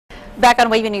Back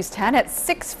on Wavy News 10 at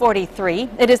 6:43,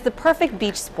 it is the perfect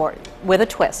beach sport with a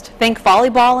twist. Think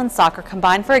volleyball and soccer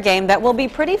combined for a game that will be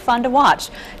pretty fun to watch.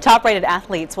 Top-rated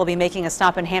athletes will be making a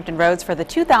stop in Hampton Roads for the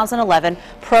 2011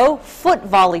 Pro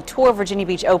Footvolley Tour Virginia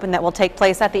Beach Open that will take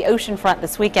place at the oceanfront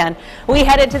this weekend. We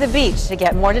headed to the beach to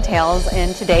get more details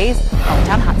in today's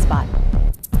Hometown Hotspot.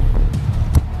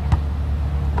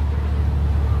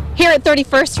 Here at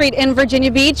 31st Street in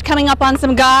Virginia Beach, coming up on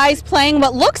some guys playing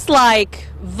what looks like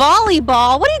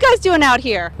volleyball. What are you guys doing out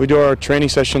here? We do our training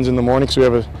sessions in the morning. So we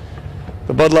have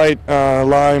the Bud Light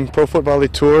Lime Pro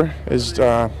Footvolley Tour is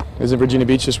in Virginia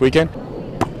Beach this weekend.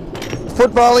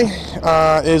 Footvolley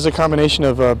is a combination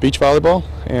of beach volleyball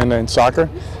and soccer.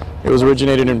 It was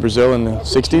originated in Brazil in the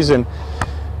 60s, and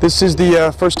this is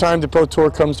the first time the Pro Tour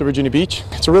comes to Virginia Beach.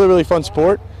 It's a really fun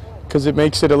sport because it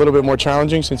makes it a little bit more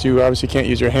challenging since you obviously can't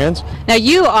use your hands. Now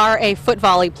you are a foot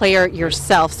volley player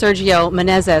yourself, Sergio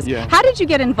Menezes. Yeah. How did you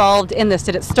get involved in this?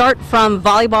 Did it start from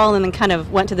volleyball and then kind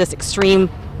of went to this extreme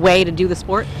way to do the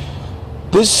sport?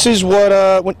 This is what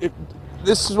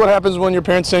happens when your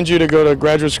parents send you to go to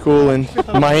graduate school in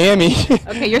Miami.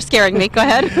 Okay, you're scaring me. Go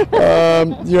ahead.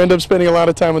 You end up spending a lot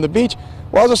of time on the beach.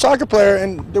 Well, I was a soccer player,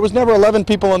 and there was never 11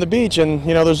 people on the beach, and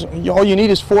you know, all you need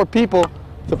is 4 people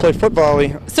to play foot volley.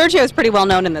 Sergio is pretty well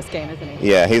known in this game, isn't he?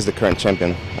 Yeah, he's the current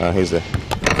champion. He's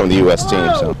from the U.S. team.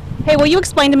 So. Hey, will you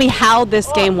explain to me how this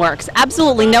game works?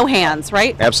 Absolutely no hands,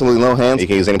 right? Absolutely no hands. You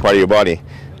can use any part of your body.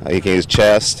 You can use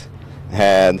chest,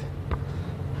 head,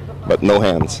 but no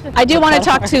hands. I do want to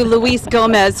talk to Luis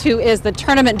Gomez, who is the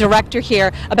tournament director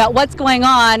here, about what's going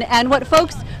on and what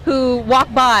folks who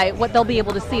walk by, what they'll be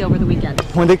able to see over the weekend.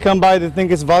 When they come by, they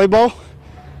think it's volleyball.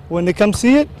 When they come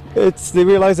see it, they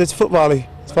realize it's foot volley.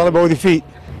 It's volleyball with your feet.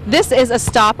 This is a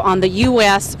stop on the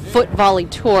U.S. Foot Volley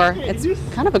Tour. It's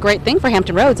kind of a great thing for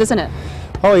Hampton Roads, isn't it?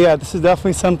 Oh yeah, this is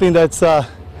definitely something that's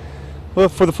well,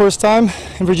 for the first time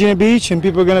in Virginia Beach, and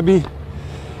people are going to be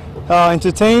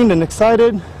entertained and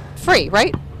excited. Free,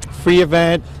 right? Free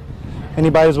event.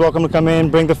 Anybody's welcome to come in,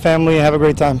 bring the family, and have a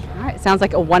great time. All right, sounds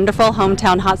like a wonderful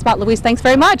hometown hotspot. Luis, thanks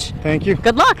very much. Thank you.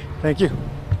 Good luck. Thank you.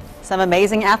 Some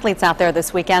amazing athletes out there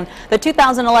this weekend. The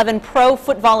 2011 Pro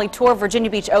Footvolley Tour Virginia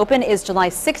Beach Open is July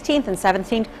 16th and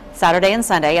 17th, Saturday and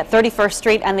Sunday at 31st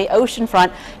Street and the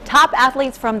oceanfront. Top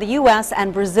athletes from the U.S.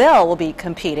 and Brazil will be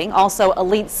competing. Also,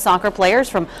 elite soccer players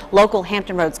from local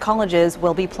Hampton Roads colleges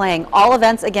will be playing. All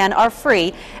events, again, are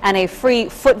free, and a free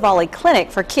foot volley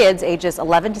clinic for kids ages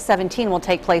 11 to 17 will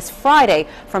take place Friday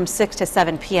from 6 to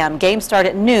 7 p.m. Games start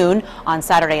at noon on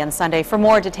Saturday and Sunday. For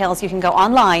more details, you can go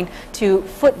online to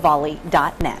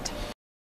footvolley.net.